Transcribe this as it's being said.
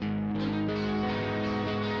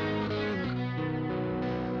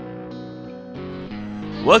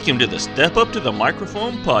Welcome to the Step Up to the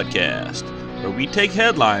Microphone podcast, where we take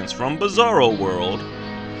headlines from Bizarro World,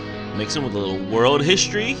 mix them with a little world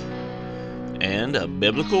history, and a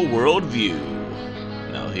biblical worldview.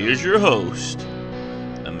 Now here's your host,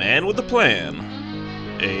 the man with the plan,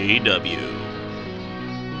 A.W.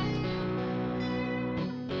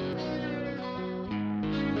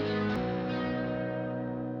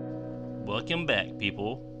 Welcome back,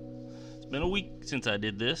 people. It's been a week since I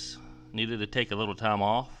did this. Needed to take a little time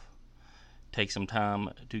off, take some time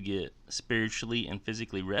to get spiritually and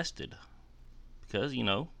physically rested, because,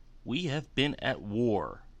 we have been at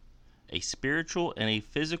war, a spiritual and a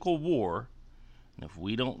physical war, and if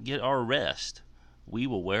we don't get our rest, we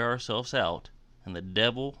will wear ourselves out, and the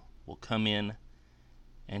devil will come in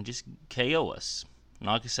and just KO us,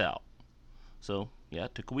 knock us out. So,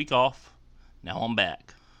 took a week off, now I'm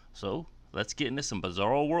back. So, let's get into some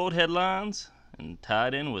Bizarro World headlines, and tie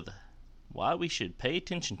it in with why we should pay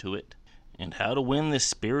attention to it, and how to win this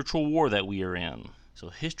spiritual war that we are in. So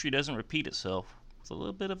history doesn't repeat itself with a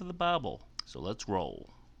little bit of the Bible. So let's roll.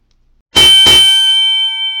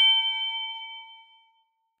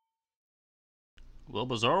 Well,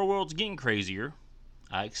 Bizarro World's getting crazier.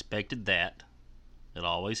 I expected that. It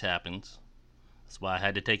always happens. That's why I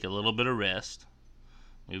had to take a little bit of rest.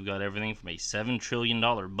 We've got everything from a $7 trillion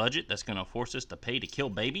budget that's going to force us to pay to kill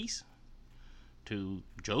babies, to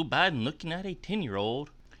Joe Biden looking at a 10-year-old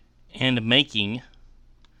and making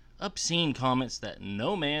obscene comments that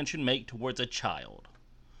no man should make towards a child.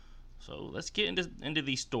 So let's get into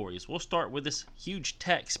these stories. We'll start with this huge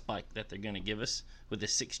tax spike that they're going to give us with the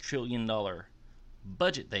 $6 trillion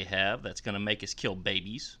budget they have that's going to make us kill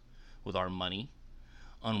babies with our money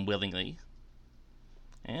unwillingly.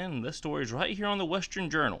 And this story is right here on the Western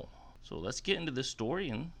Journal. So let's get into this story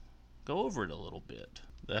and go over it a little bit.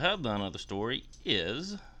 The headline of the story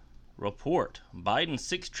is, Report, Biden's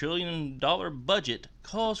 $6 trillion budget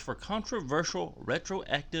calls for controversial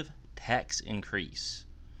retroactive tax increase.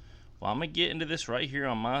 Well, I'm going to get into this right here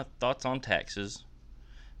on my thoughts on taxes.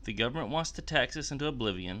 If the government wants to tax us into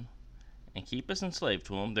oblivion and keep us enslaved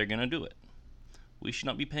to them, they're going to do it. We should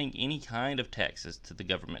not be paying any kind of taxes to the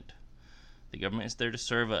government. The government is there to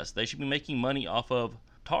serve us. They should be making money off of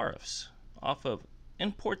tariffs, off of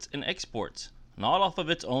imports and exports, not off of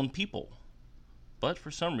its own people. But for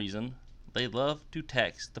some reason, they love to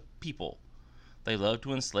tax the people. They love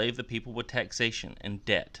to enslave the people with taxation and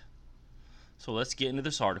debt. So let's get into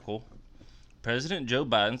this article. President Joe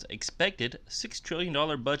Biden's expected $6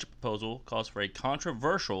 trillion budget proposal calls for a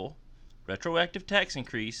controversial retroactive tax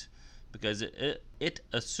increase because it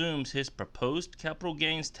assumes his proposed capital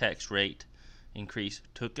gains tax rate increase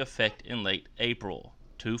took effect in late April.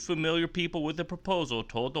 Two familiar people with the proposal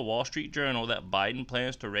told the Wall Street Journal that Biden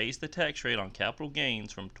plans to raise the tax rate on capital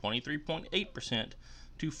gains from 23.8%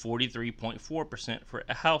 to 43.4% for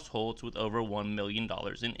households with over $1 million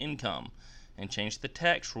in income, and change the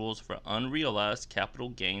tax rules for unrealized capital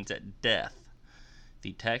gains at death.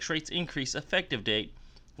 The tax rate's increase effective date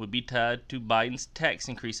would be tied to Biden's tax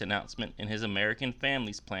increase announcement in his American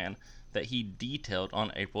Families Plan that he detailed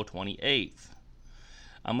on April 28th.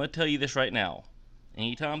 I'm going to tell you this right now.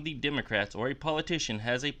 Anytime the Democrats or a politician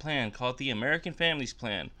has a plan called the American Families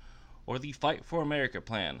Plan or the Fight for America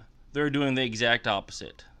Plan, they're doing the exact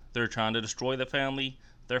opposite. They're trying to destroy the family.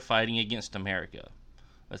 They're fighting against America.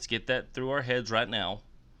 Let's get that through our heads right now,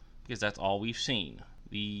 because that's all we've seen.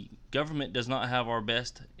 The government does not have our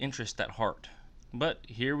best interest at heart. But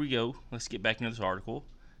here we go. Let's get back into this article.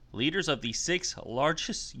 Leaders of the 6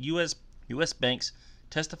 largest U.S. banks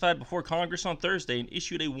testified before Congress on Thursday and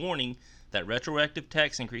issued a warning that retroactive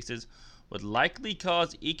tax increases would likely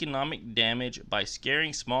cause economic damage by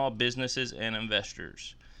scaring small businesses and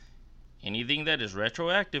investors. Anything that is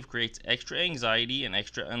retroactive creates extra anxiety and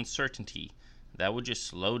extra uncertainty. That would just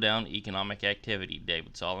slow down economic activity,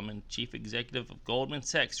 David Solomon, chief executive of Goldman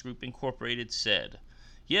Sachs Group Incorporated, said.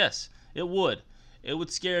 Yes, it would. It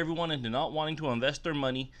would scare everyone into not wanting to invest their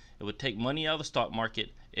money. It would take money out of the stock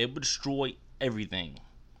market. It would destroy everything.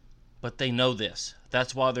 But they know this.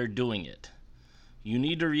 That's why they're doing it. You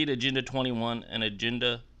need to read Agenda 21 and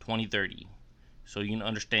Agenda 2030 so you can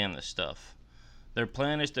understand this stuff. Their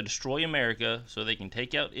plan is to destroy America so they can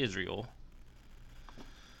take out Israel,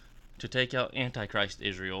 to take out Antichrist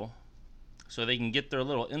Israel, so they can get their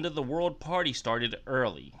little end of the world party started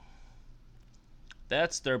early.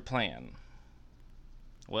 That's their plan.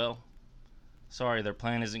 Well, sorry, their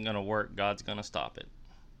plan isn't going to work. God's going to stop it.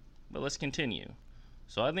 But let's continue.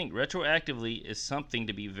 So I think retroactively is something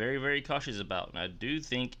to be very, very cautious about. And I do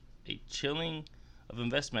think a chilling of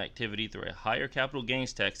investment activity through a higher capital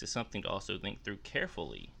gains tax is something to also think through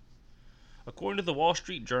carefully. According to the Wall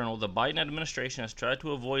Street Journal, the Biden administration has tried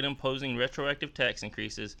to avoid imposing retroactive tax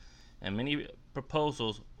increases, and many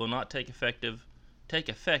proposals will not take effect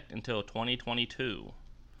until 2022.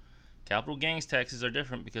 Capital gains taxes are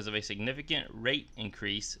different because of a significant rate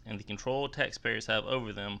increase and the control taxpayers have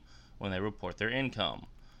over them when they report their income.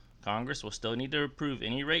 Congress will still need to approve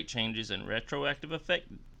any rate changes and retroactive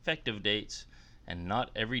effective dates, and not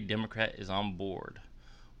every Democrat is on board.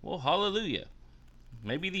 Well, hallelujah.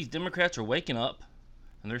 Maybe these Democrats are waking up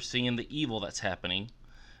and they're seeing the evil that's happening,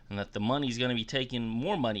 and that the money's going to be taken,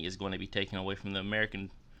 more money is going to be taken away from the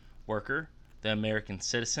American worker, the American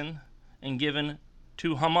citizen, and given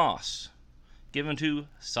to Hamas, given to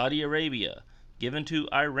Saudi Arabia, given to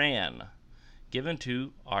Iran, given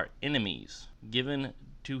to our enemies, given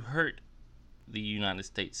to hurt the United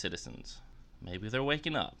States citizens. Maybe they're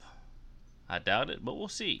waking up. I doubt it, but we'll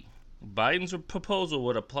see. Biden's proposal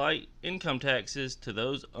would apply income taxes to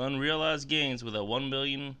those unrealized gains with a $1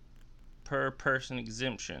 million per person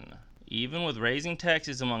exemption. Even with raising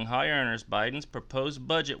taxes among high earners, Biden's proposed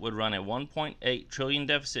budget would run a $1.8 trillion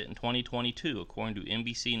deficit in 2022, according to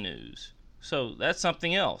NBC News. So that's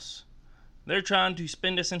something else. They're trying to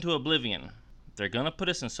spend us into oblivion. They're going to put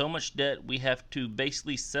us in so much debt we have to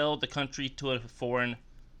basically sell the country to a foreign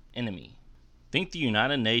enemy. Think the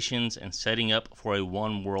United Nations and setting up for a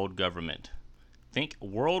one world government. Think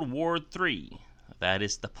World War III. That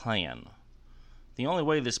is the plan. The only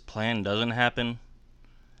way this plan doesn't happen,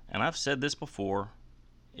 and I've said this before,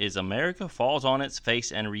 is America falls on its face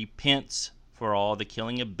and repents for all the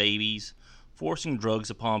killing of babies, forcing drugs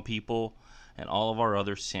upon people, and all of our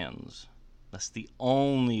other sins. That's the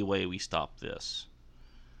only way we stop this.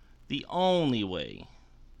 The only way.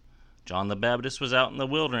 John the Baptist was out in the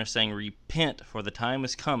wilderness saying, "Repent, for the time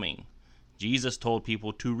is coming." Jesus told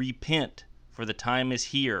people to repent, for the time is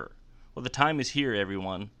here. Well, the time is here,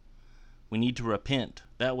 everyone. We need to repent.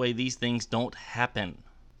 That way these things don't happen.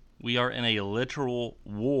 We are in a literal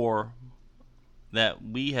war that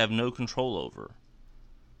we have no control over,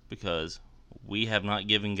 because we have not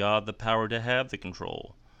given God the power to have the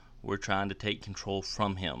control. We're trying to take control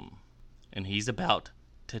from Him, and He's about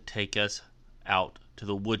to take us out to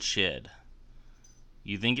the woodshed.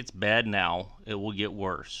 You think it's bad now, it will get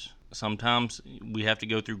worse. Sometimes we have to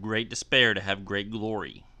go through great despair to have great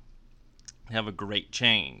glory, have a great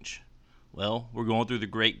change. Well, we're going through the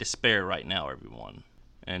great despair right now, everyone.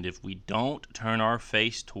 And if we don't turn our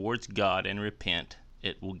face towards God and repent,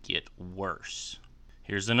 it will get worse.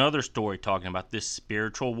 Here's another story talking about this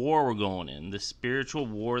spiritual war we're going in, this spiritual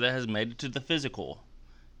war that has made it to the physical.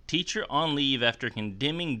 Teacher on leave after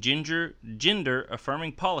condemning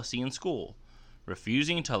gender-affirming policy in school,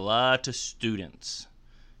 refusing to lie to students.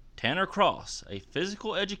 Tanner Cross, a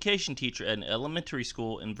physical education teacher at an elementary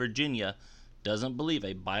school in Virginia, doesn't believe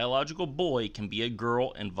a biological boy can be a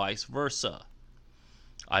girl and vice versa.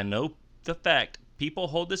 I know the fact people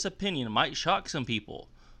hold this opinion might shock some people.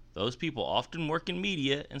 Those people often work in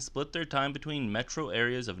media and split their time between metro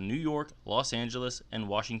areas of New York, Los Angeles, and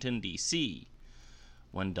Washington, D.C.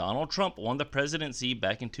 When Donald Trump won the presidency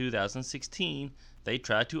back in 2016, they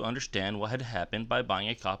tried to understand what had happened by buying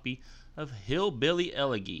a copy of Hillbilly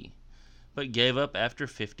Elegy, but gave up after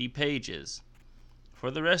 50 pages.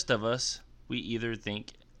 For the rest of us, we either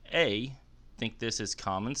think this is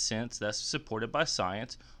common sense that's supported by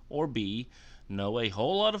science, or B, know a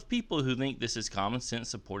whole lot of people who think this is common sense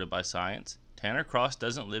supported by science. Tanner Cross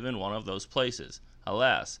doesn't live in one of those places,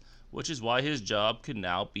 alas, which is why his job could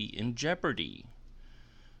now be in jeopardy.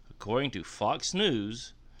 According to Fox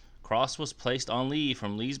News, Cross was placed on leave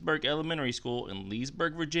from Leesburg Elementary School in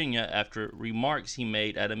Leesburg, Virginia, after remarks he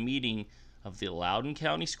made at a meeting of the Loudoun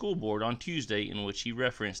County School Board on Tuesday, in which he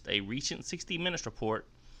referenced a recent 60 Minutes report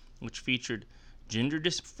which featured gender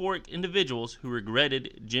dysphoric individuals who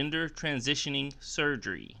regretted gender transitioning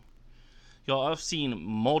surgery. Y'all, I've seen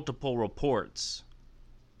multiple reports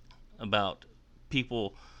about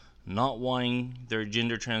people not wanting their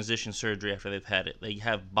gender transition surgery after they've had it. They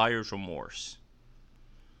have buyer's remorse.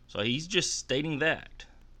 So he's just stating that.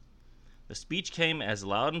 The speech came as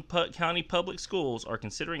Loudoun County Public Schools are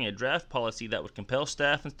considering a draft policy that would compel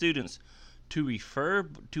staff and students to refer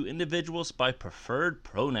to individuals by preferred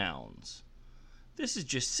pronouns. This is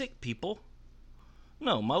just sick, people.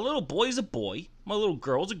 No, my little boy's a boy. My little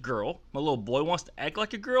girl's a girl. My little boy wants to act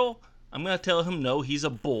like a girl. I'm going to tell him no, he's a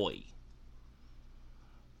boy.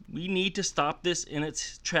 We need to stop this in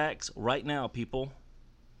its tracks right now, people.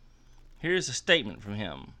 Here's a statement from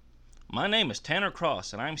him. My name is Tanner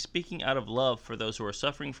Cross, and I'm speaking out of love for those who are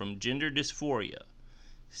suffering from gender dysphoria.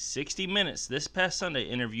 60 Minutes this past Sunday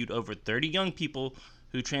interviewed over 30 young people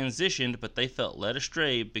who transitioned, but they felt led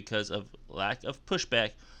astray because of lack of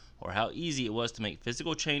pushback or how easy it was to make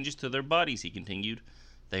physical changes to their bodies, he continued.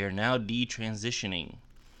 They are now detransitioning.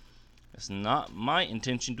 It's not my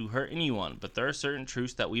intention to hurt anyone, but there are certain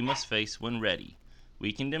truths that we must face when ready.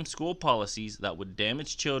 We condemn school policies that would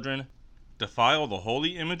damage children, defile the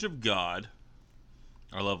holy image of God.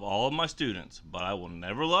 I love all of my students, but I will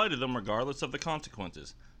never lie to them regardless of the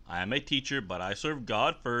consequences. I am a teacher, but I serve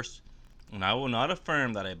God first, and I will not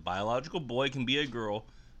affirm that a biological boy can be a girl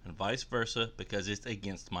and vice versa because it's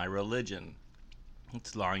against my religion.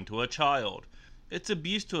 It's lying to a child. It's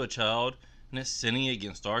abuse to a child, and it's sinning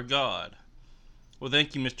against our God. Well,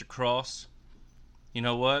 thank you, Mr. Cross. You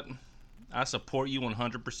know what? I support you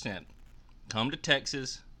 100%. Come to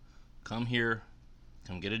Texas. Come here.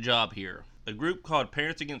 Come get a job here. A group called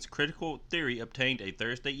Parents Against Critical Theory obtained a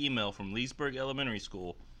Thursday email from Leesburg Elementary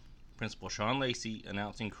School Principal Sean Lacey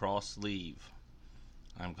announcing Cross leave.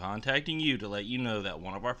 I'm contacting you to let you know that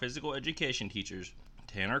one of our physical education teachers,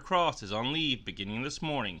 Tanner Cross, is on leave beginning this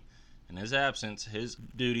morning. In his absence, his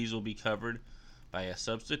duties will be covered by a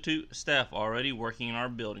substitute staff already working in our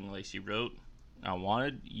building, Lacey wrote. I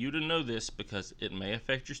wanted you to know this because it may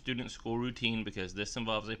affect your student school routine. Because this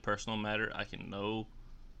involves a personal matter, I can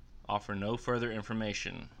offer no further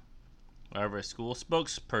information. However, a school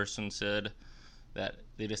spokesperson said that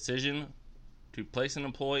the decision to place an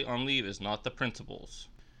employee on leave is not the principal's.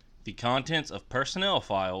 The contents of personnel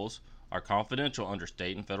files are confidential under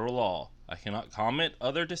state and federal law. I cannot comment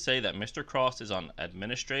other to say that Mr. Cross is on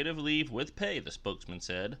administrative leave with pay, the spokesman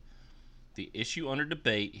said. The issue under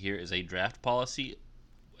debate here is a draft policy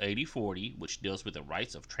 8040, which deals with the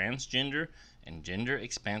rights of transgender and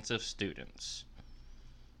gender-expansive students.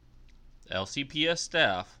 LCPS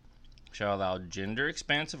staff shall allow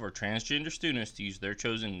gender-expansive or transgender students to use their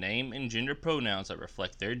chosen name and gender pronouns that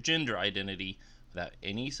reflect their gender identity without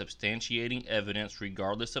any substantiating evidence,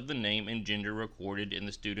 regardless of the name and gender recorded in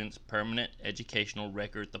the student's permanent educational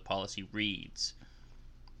record, the policy reads.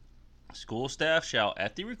 School staff shall,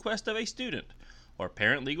 at the request of a student or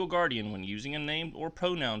parent legal guardian, when using a name or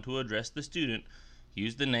pronoun to address the student,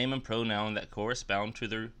 use the name and pronoun that correspond to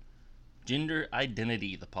their gender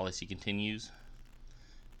identity, the policy continues.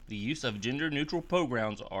 The use of gender-neutral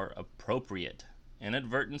pronouns are appropriate.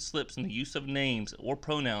 Inadvertent slips in the use of names or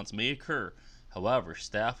pronouns may occur. However,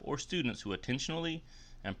 staff or students who intentionally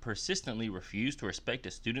and persistently refuse to respect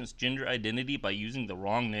a student's gender identity by using the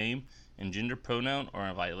wrong name and gender pronoun are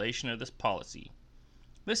in violation of this policy.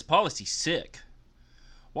 This policy's sick.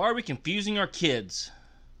 Why are we confusing our kids?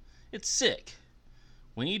 It's sick.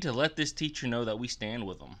 We need to let this teacher know that we stand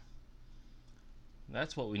with them.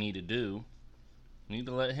 That's what we need to do. We need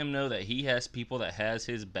to let him know that he has people that has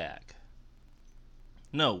his back.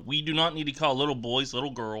 No, we do not need to call little boys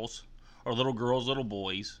little girls, or little girls little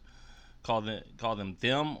boys. Call them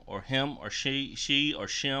them or him or she or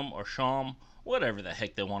shim or sham, whatever the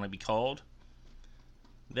heck they want to be called.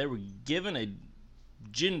 They were given a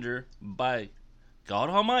gender by God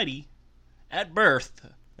Almighty at birth,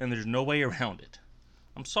 and there's no way around it.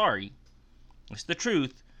 I'm sorry. It's the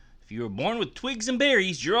truth. If you were born with twigs and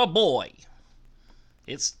berries, you're a boy.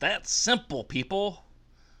 It's that simple, people.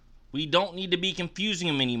 We don't need to be confusing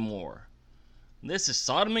them anymore. This is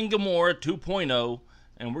Sodom and Gomorrah 2.0,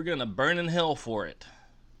 and we're going to burn in hell for it.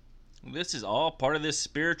 This is all part of this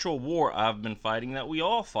spiritual war I've been fighting that we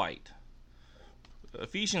all fight.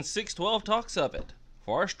 Ephesians 6:12 talks of it.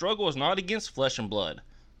 For our struggle is not against flesh and blood,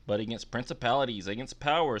 but against principalities, against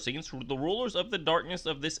powers, against the rulers of the darkness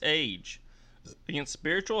of this age, against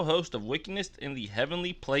spiritual hosts of wickedness in the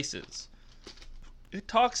heavenly places. It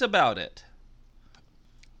talks about it.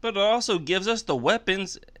 But it also gives us the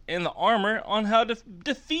weapons and the armor on how to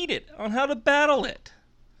defeat it, on how to battle it.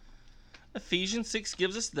 Ephesians 6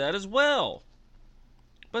 gives us that as well.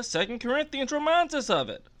 But 2 Corinthians reminds us of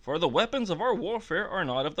it. For the weapons of our warfare are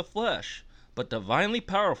not of the flesh, but divinely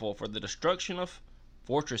powerful for the destruction of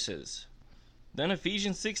fortresses. Then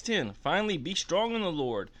Ephesians 6:10, finally be strong in the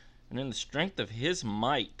Lord and in the strength of his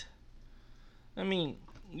might. I mean,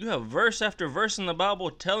 you have verse after verse in the Bible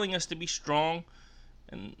telling us to be strong,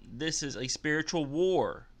 and this is a spiritual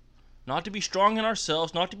war. Not to be strong in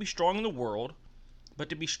ourselves, not to be strong in the world, but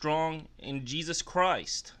to be strong in Jesus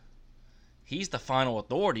Christ. He's the final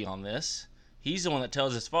authority on this. He's the one that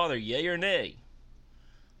tells his Father yea or nay.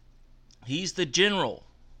 He's the general.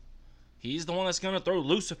 He's the one that's going to throw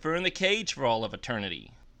Lucifer in the cage for all of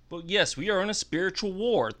eternity. But yes, we are in a spiritual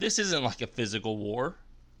war. This isn't like a physical war.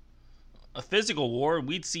 A physical war,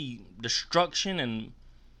 we'd see destruction and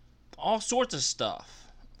all sorts of stuff.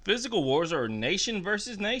 Physical wars are nation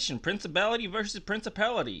versus nation, principality versus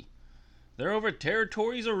principality. They're over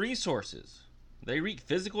territories or resources. They wreak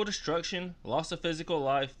physical destruction, loss of physical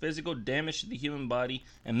life, physical damage to the human body,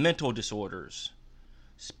 and mental disorders.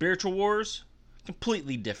 Spiritual wars,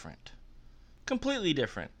 completely different. Completely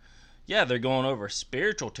different. Yeah, they're going over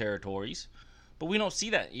spiritual territories, but we don't see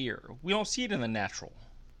that here. We don't see it in the natural.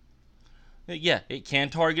 Yeah, it can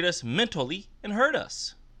target us mentally and hurt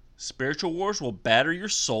us. Spiritual wars will batter your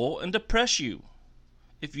soul and depress you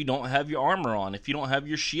if you don't have your armor on, if you don't have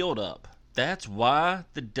your shield up. That's why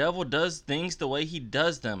the devil does things the way he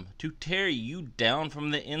does them, to tear you down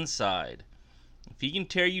from the inside. If he can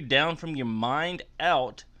tear you down from your mind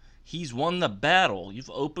out, he's won the battle.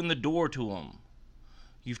 You've opened the door to him.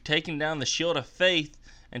 You've taken down the shield of faith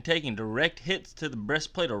and taken direct hits to the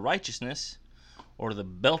breastplate of righteousness or the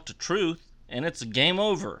belt of truth, and it's a game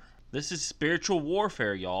over. This is spiritual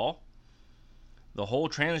warfare, y'all. The whole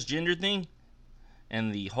transgender thing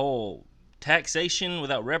and the whole taxation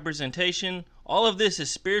without representation, all of this is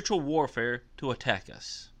spiritual warfare to attack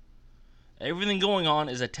us. Everything going on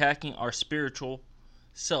is attacking our spiritual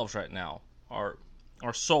selves right now, our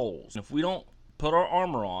souls. And if we don't put our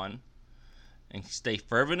armor on and stay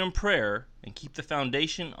fervent in prayer and keep the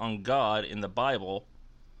foundation on God in the Bible,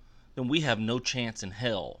 then we have no chance in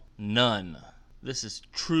hell. None. This is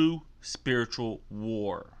true spiritual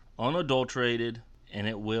war, unadulterated, and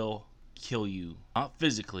it will kill you. Not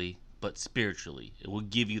physically, but spiritually. It will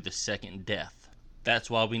give you the second death. That's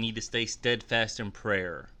why we need to stay steadfast in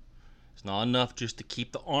prayer. It's not enough just to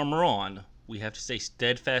keep the armor on. We have to stay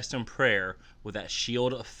steadfast in prayer with that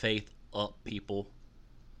shield of faith up, people.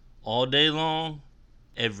 All day long,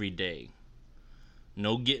 every day.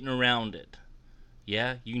 No getting around it.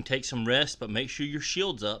 Yeah, you can take some rest, but make sure your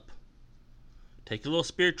shield's up. Take a little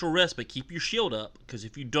spiritual rest, but keep your shield up, because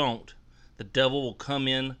if you don't, the devil will come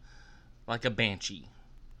in like a banshee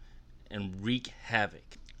and wreak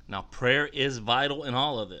havoc. Now, prayer is vital in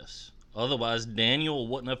all of this. Otherwise, Daniel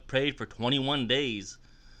wouldn't have prayed for 21 days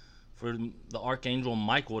for the archangel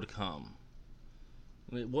Michael to come.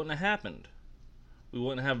 It wouldn't have happened. We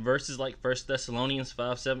wouldn't have verses like 1 Thessalonians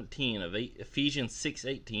 5:17, of Ephesians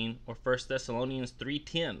 6:18, or 1 Thessalonians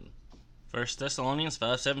 3:10. 1 Thessalonians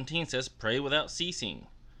 5:17 says, pray without ceasing.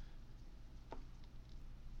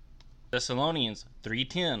 Thessalonians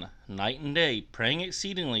 3:10, night and day, praying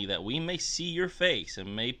exceedingly that we may see your face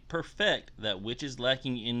and may perfect that which is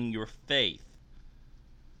lacking in your faith.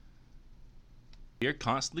 We are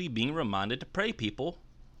constantly being reminded to pray, people.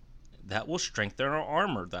 That will strengthen our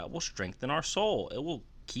armor. That will strengthen our soul. It will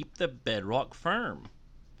keep the bedrock firm.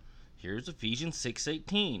 Here's Ephesians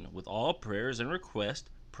 6:18, with all prayers and requests,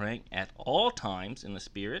 praying at all times in the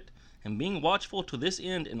Spirit, and being watchful to this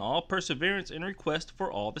end in all perseverance and request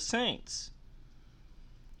for all the saints.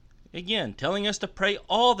 Again, telling us to pray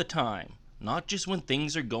all the time, not just when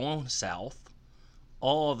things are going south.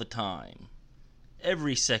 All the time.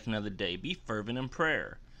 Every second of the day, be fervent in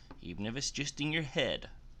prayer, even if it's just in your head.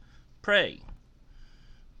 Pray.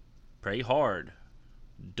 Pray hard.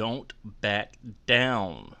 Don't back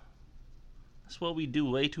down. That's what we do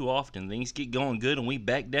way too often. Things get going good and we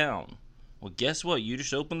back down. Well, guess what? You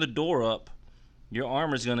just open the door up. Your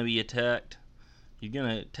armor's going to be attacked. You're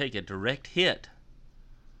going to take a direct hit.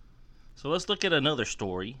 So let's look at another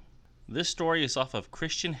story. This story is off of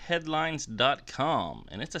ChristianHeadlines.com,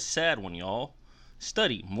 and it's a sad one, y'all.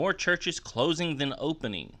 Study, more churches closing than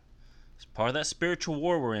opening. It's part of that spiritual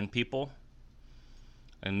war we're in, people.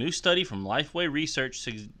 A new study from Lifeway Research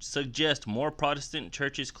suggests more Protestant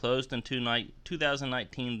churches closed in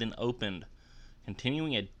 2019 than opened,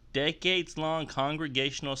 continuing a decades-long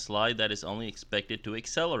congregational slide that is only expected to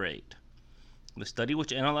accelerate. The study,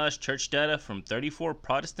 which analyzed church data from 34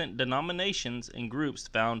 Protestant denominations and groups,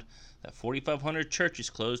 found that 4,500 churches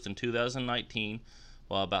closed in 2019,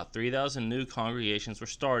 while about 3,000 new congregations were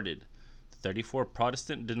started. The 34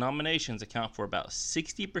 Protestant denominations account for about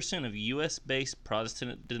 60% of U.S.-based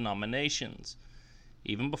Protestant denominations.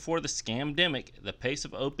 Even before the scamdemic, the pace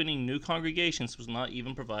of opening new congregations was not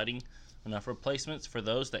even providing enough replacements for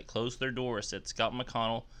those that closed their doors, said Scott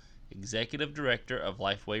McConnell, Executive Director of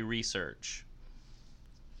Lifeway Research.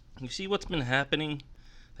 You see what's been happening?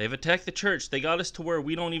 They've attacked the church. They got us to where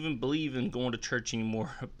we don't even believe in going to church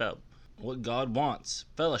anymore about what God wants.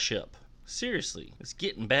 Fellowship. Seriously, it's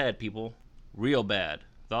getting bad, people. Real bad.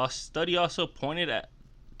 The study also pointed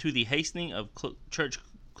to the hastening of church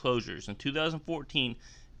closures. In 2014,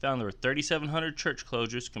 found there were 3,700 church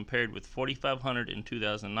closures compared with 4,500 in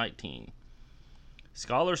 2019.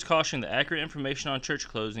 Scholars caution that accurate information on church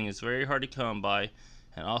closing is very hard to come by,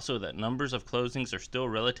 and also that numbers of closings are still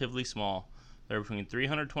relatively small. There are between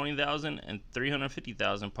 320,000 and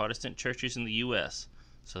 350,000 Protestant churches in the U.S.,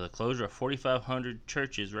 So the closure of 4,500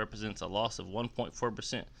 churches represents a loss of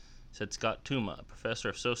 1.4%, said Scott Tuma, a professor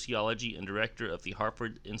of sociology and director of the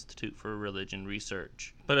Harvard Institute for Religion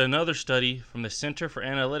Research. But another study from the Center for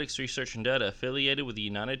Analytics Research and Data affiliated with the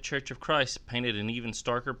United Church of Christ painted an even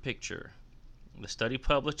starker picture. The study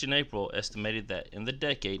published in April estimated that in the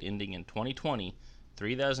decade ending in 2020,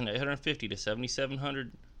 3,850 to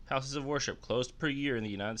 7,700 houses of worship closed per year in the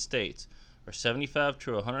United States, or 75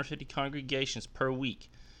 to 150 congregations per week.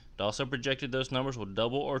 It also projected those numbers will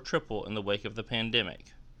double or triple in the wake of the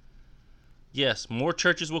pandemic. Yes, more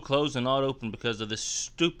churches will close and not open because of this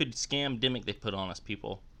stupid scam-demic they put on us,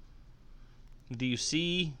 people. Do you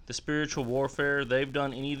see the spiritual warfare? They've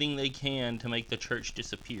done anything they can to make the church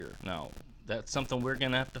disappear. Now, that's something we're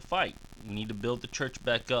going to have to fight. We need to build the church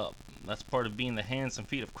back up. That's part of being the hands and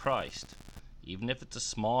feet of Christ. Even if it's a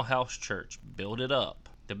small house church, build it up.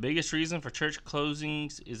 The biggest reason for church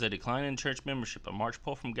closings is a decline in church membership. A March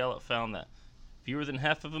poll from Gallup found that fewer than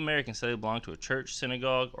half of Americans say they belong to a church,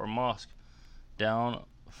 synagogue, or mosque, down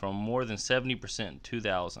from more than 70% in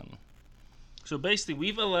 2000. So basically,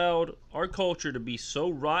 we've allowed our culture to be so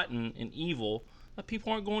rotten and evil that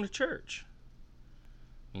people aren't going to church.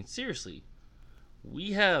 I mean, seriously,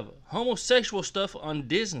 we have homosexual stuff on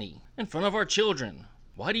Disney in front of our children.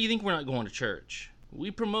 Why do you think we're not going to church?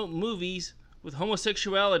 We promote movies with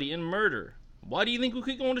homosexuality and murder. Why do you think we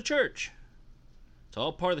keep going to church? It's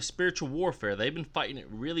all part of the spiritual warfare. They've been fighting it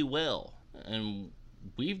really well, and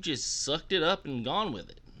we've just sucked it up and gone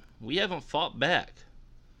with it. We haven't fought back.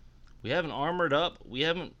 We haven't armored up. We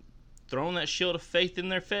haven't thrown that shield of faith in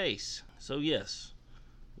their face. So yes,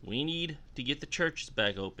 we need to get the churches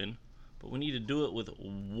back open, but we need to do it with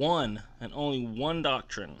one and only one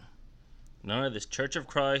doctrine. None of this Church of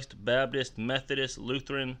Christ, Baptist, Methodist,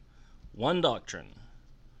 Lutheran. One doctrine.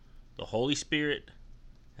 The Holy Spirit,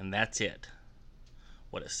 and that's it.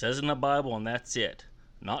 What it says in the Bible, and that's it.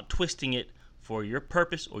 Not twisting it for your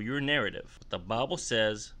purpose or your narrative. What the Bible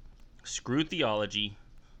says, screw theology.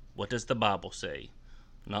 What does the Bible say?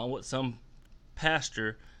 Not what some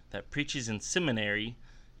pastor that preaches in seminary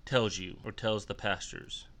tells you or tells the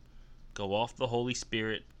pastors. Go off the Holy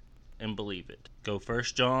Spirit and believe it. Go 1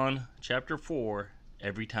 John chapter 4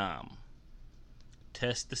 every time.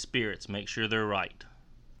 Test the spirits, make sure they're right.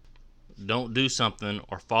 Don't do something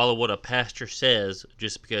or follow what a pastor says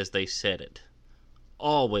just because they said it.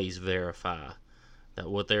 Always verify that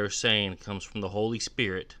what they're saying comes from the Holy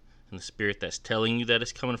Spirit, and the Spirit that's telling you that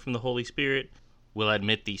it's coming from the Holy Spirit will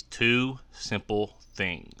admit these two simple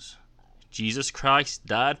things. Jesus Christ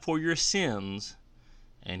died for your sins,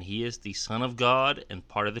 and He is the Son of God and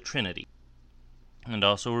part of the Trinity. And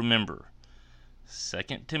also remember,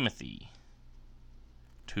 2 Timothy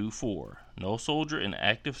 2:4, no soldier in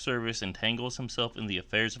active service entangles himself in the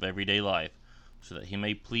affairs of everyday life, so that he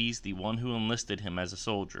may please the one who enlisted him as a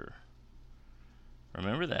soldier.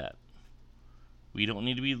 Remember that. We don't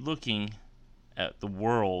need to be looking at the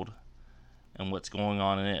world and what's going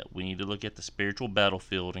on in it. We need to look at the spiritual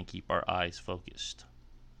battlefield and keep our eyes focused.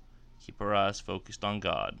 Keep our eyes focused on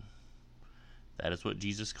God. That is what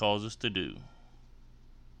Jesus calls us to do.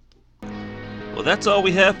 Well, that's all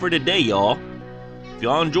we have for today, y'all. If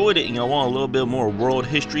y'all enjoyed it and y'all want a little bit more world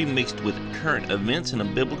history mixed with current events and a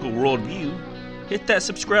biblical worldview, hit that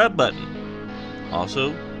subscribe button.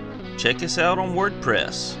 Also, check us out on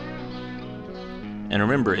WordPress. And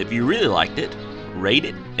remember, if you really liked it, rate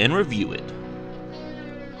it and review it.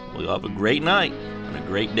 Well, y'all have a great night and a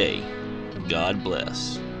great day. God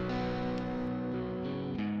bless.